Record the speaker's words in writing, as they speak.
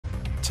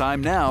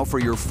Time now for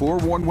your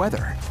forewarned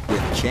weather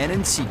with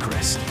Cannon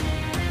Sechrist.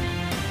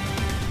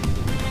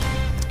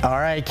 All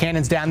right,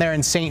 Cannon's down there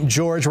in St.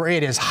 George where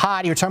it is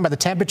hot. You were talking about the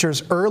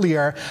temperatures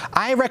earlier.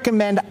 I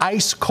recommend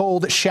ice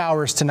cold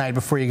showers tonight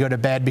before you go to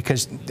bed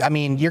because, I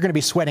mean, you're going to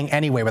be sweating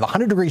anyway. With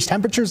 100 degrees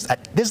temperatures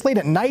this late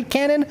at night,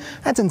 Cannon,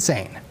 that's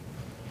insane.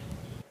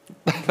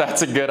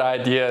 That's a good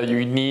idea.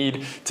 You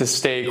need to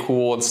stay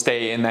cool and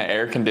stay in that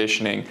air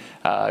conditioning.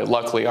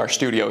 Luckily, our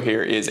studio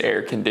here is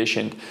air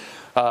conditioned.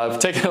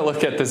 Taking a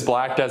look at this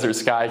Black Desert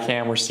sky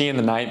cam, we're seeing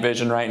the night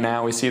vision right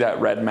now. We see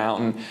that red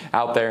mountain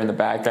out there in the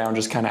background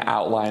just kind of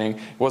outlining.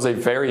 It was a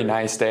very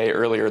nice day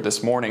earlier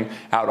this morning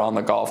out on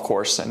the golf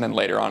course, and then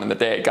later on in the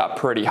day it got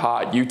pretty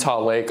hot.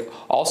 Utah Lake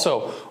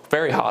also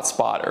very hot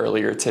spot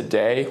earlier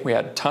today. We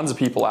had tons of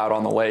people out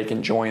on the lake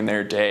enjoying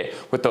their day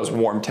with those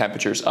warm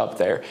temperatures up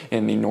there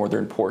in the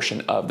northern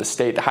portion of the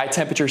state. The high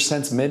temperatures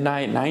since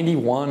midnight,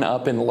 91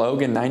 up in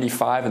Logan,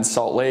 95 in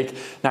Salt Lake,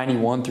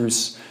 91 through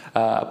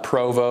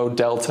Provo,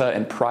 Delta,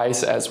 and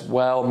Price as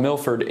well.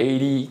 Milford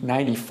 80,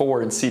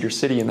 94 in Cedar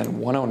City, and then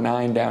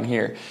 109 down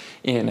here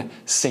in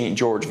St.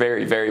 George.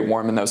 Very, very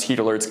warm, and those heat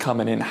alerts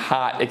coming in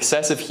hot.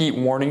 Excessive heat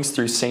warnings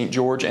through St.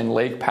 George and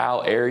Lake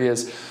Powell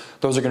areas.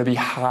 Those are going to be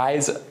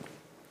highs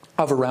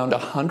of around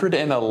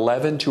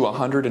 111 to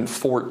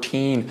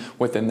 114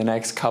 within the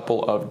next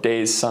couple of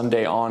days,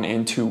 Sunday on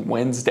into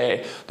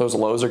Wednesday. Those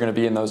lows are going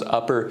to be in those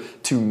upper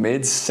to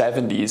mid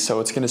 70s, so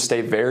it's going to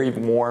stay very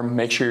warm.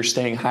 Make sure you're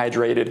staying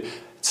hydrated.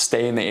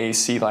 Stay in the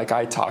AC like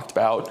I talked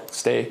about.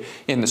 Stay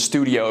in the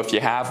studio if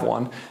you have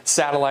one.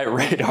 Satellite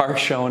radar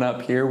showing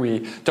up here.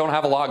 We don't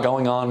have a lot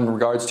going on in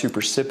regards to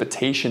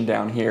precipitation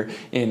down here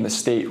in the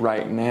state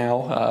right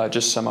now.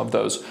 Just some of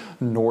those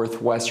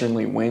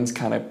northwesterly winds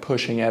kind of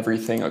pushing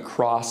everything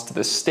across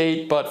the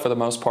state, but for the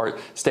most part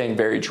staying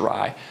very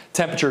dry.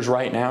 Temperatures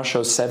right now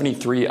show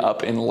 73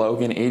 up in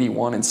Logan,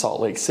 81 in Salt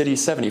Lake City,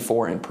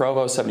 74 in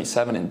Provo,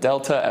 77 in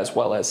Delta, as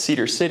well as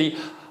Cedar City.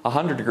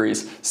 100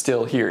 degrees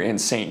still here in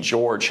St.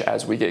 George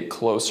as we get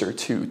closer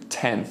to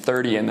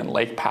 10:30, and then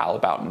Lake Powell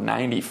about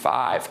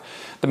 95.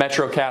 The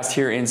Metrocast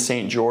here in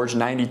St. George,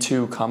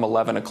 92 come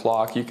 11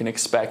 o'clock. You can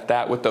expect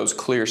that with those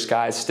clear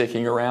skies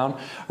sticking around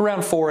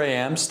 4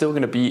 a.m. Still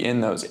going to be in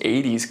those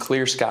 80s.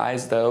 Clear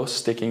skies, though,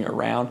 sticking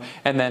around.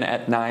 And then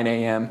at 9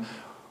 a.m.,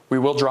 we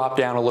will drop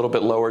down a little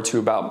bit lower to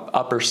about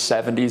upper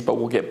 70s, but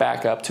we'll get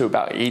back up to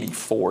about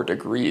 84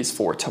 degrees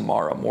for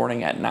tomorrow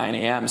morning at 9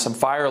 a.m. Some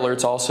fire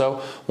alerts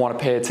also want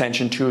to pay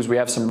attention to as we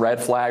have some red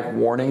flag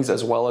warnings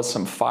as well as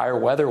some fire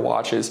weather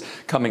watches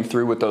coming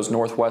through with those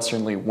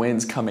northwesterly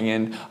winds coming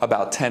in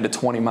about 10 to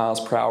 20 miles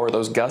per hour.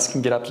 Those gusts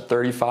can get up to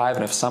 35,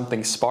 and if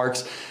something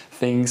sparks,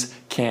 things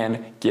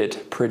can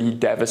get pretty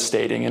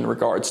devastating in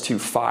regards to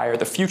fire.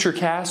 The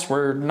Futurecast,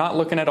 we're not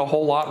looking at a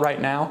whole lot right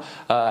now.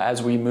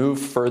 As we move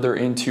further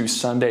into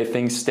Sunday,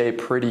 things stay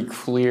pretty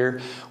clear.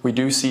 We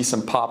do see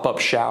some pop-up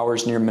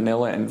showers near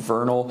Manila and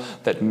Vernal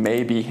that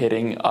may be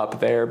hitting up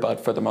there, but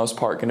for the most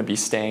part going to be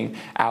staying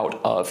out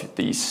of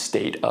the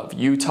state of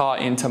Utah.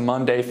 Into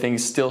Monday,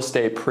 things still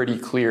stay pretty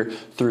clear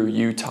through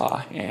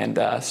Utah, and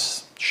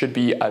should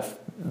be a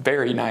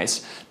very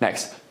nice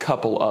next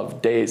couple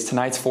of days.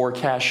 Tonight's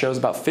forecast shows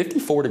about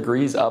 54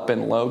 degrees up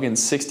in Logan,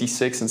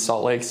 66 in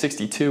Salt Lake,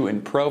 62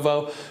 in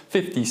Provo,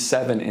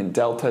 57 in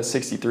Delta,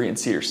 63 in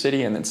Cedar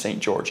City, and then St.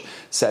 George,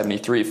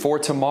 73. For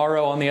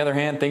tomorrow, on the other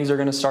hand, things are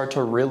going to start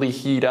to really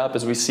heat up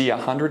as we see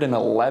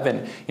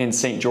 111 in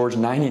St. George,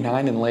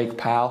 99 in Lake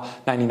Powell,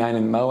 99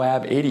 in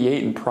Moab,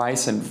 88 in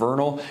Price and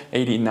Vernal,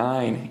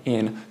 89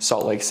 in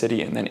Salt Lake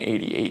City, and then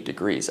 88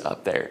 degrees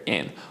up there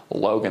in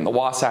Logan. The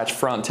Wasatch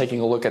Front, taking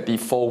a look at the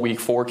full week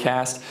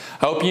forecast.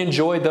 I hope you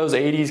enjoyed those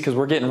 80s because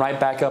we're getting right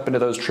back up into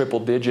those triple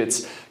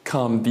digits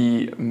come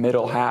the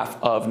middle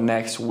half of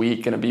next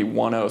week. Going to be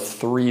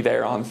 103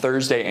 there on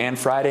Thursday and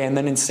Friday. And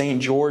then in St.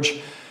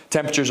 George,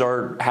 temperatures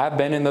have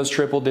been in those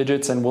triple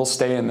digits and will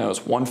stay in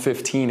those.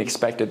 115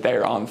 expected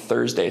there on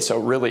Thursday. So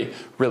really,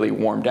 really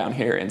warm down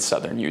here in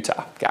southern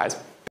Utah, guys.